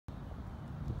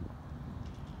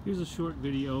Here's a short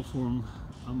video from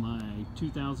my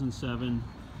 2007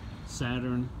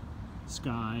 Saturn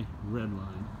Sky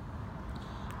Redline.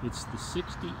 It's the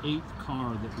 68th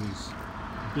car that was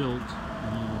built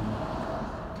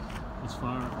as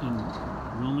far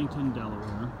in Wilmington,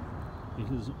 Delaware. It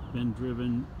has been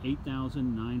driven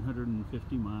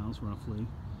 8,950 miles roughly.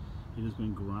 It has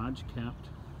been garage kept.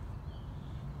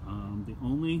 The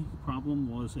only problem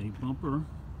was a bumper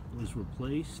was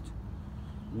replaced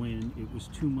when it was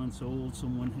 2 months old.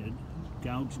 Someone had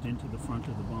gouged into the front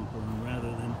of the bumper, and rather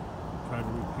than try to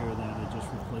repair that, I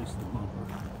just replaced the bumper.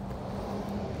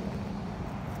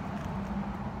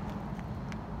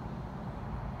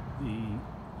 The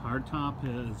hardtop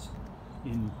is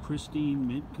in pristine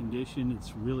mint condition.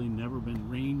 It's really never been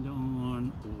rained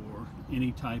on or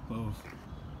any type of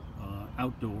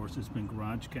outdoors. It's been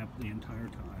garage kept the entire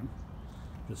time.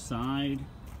 The side,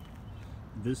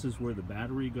 this is where the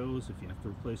battery goes. If you have to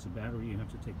replace the battery, you have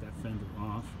to take that fender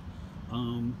off.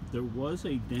 There was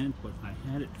a dent, but I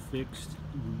had it fixed.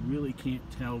 You really can't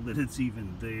tell that it's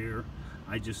even there.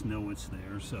 I just know it's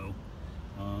there, so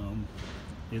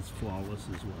it's flawless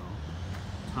as well.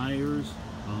 Tires,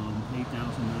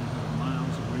 8,900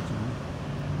 miles original.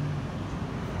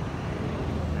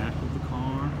 Back of the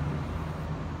car.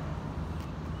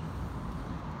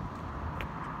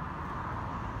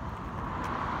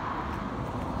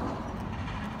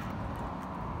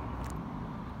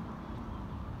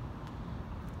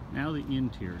 Now the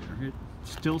interior. It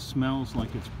still smells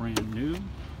like it's brand new.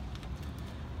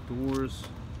 Doors,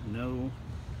 no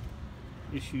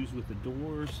issues with the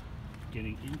doors.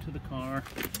 Getting into the car.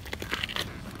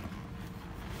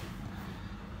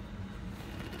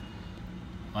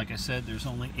 Like I said, there's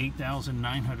only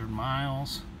 8,900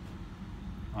 miles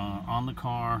on the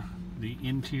car. The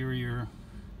interior,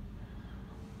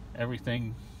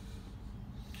 everything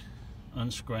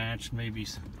unscratched, maybe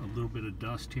a little bit of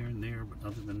dust here and there, but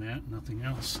other than that, nothing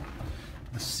else.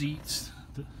 The seats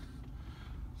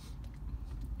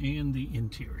and the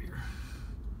interior.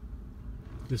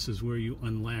 This is where you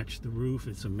unlatch the roof.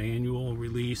 It's a manual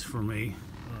release from a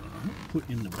put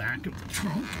in the back of the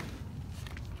trunk.